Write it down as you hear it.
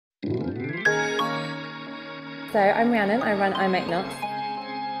So I'm Rhiannon, I run I Make Knots.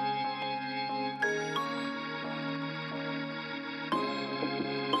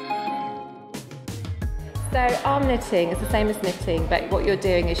 So arm knitting is the same as knitting, but what you're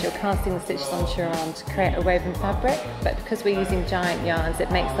doing is you're casting the stitches onto your arm to create a woven fabric, but because we're using giant yarns,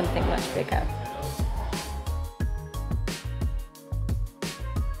 it makes something much bigger.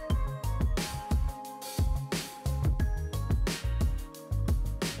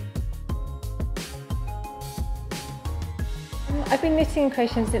 I've been knitting and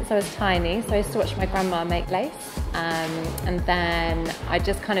crocheting since I was tiny, so I used to watch my grandma make lace, and then I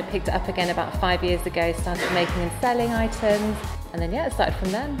just kind of picked it up again about 5 years ago, started making and selling items, and then yeah, it started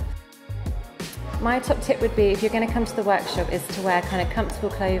from then. My top tip would be, if you're going to come to the workshop, is to wear kind of comfortable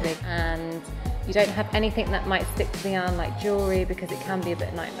clothing, and you don't have anything that might stick to the yarn like jewellery, because it can be a bit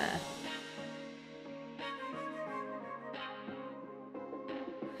of a nightmare.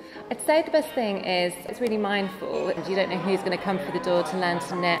 I'd say the best thing is it's really mindful, and you don't know who's going to come through the door to learn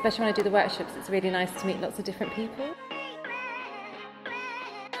to knit. Especially when I do the workshops, it's really nice to meet lots of different people.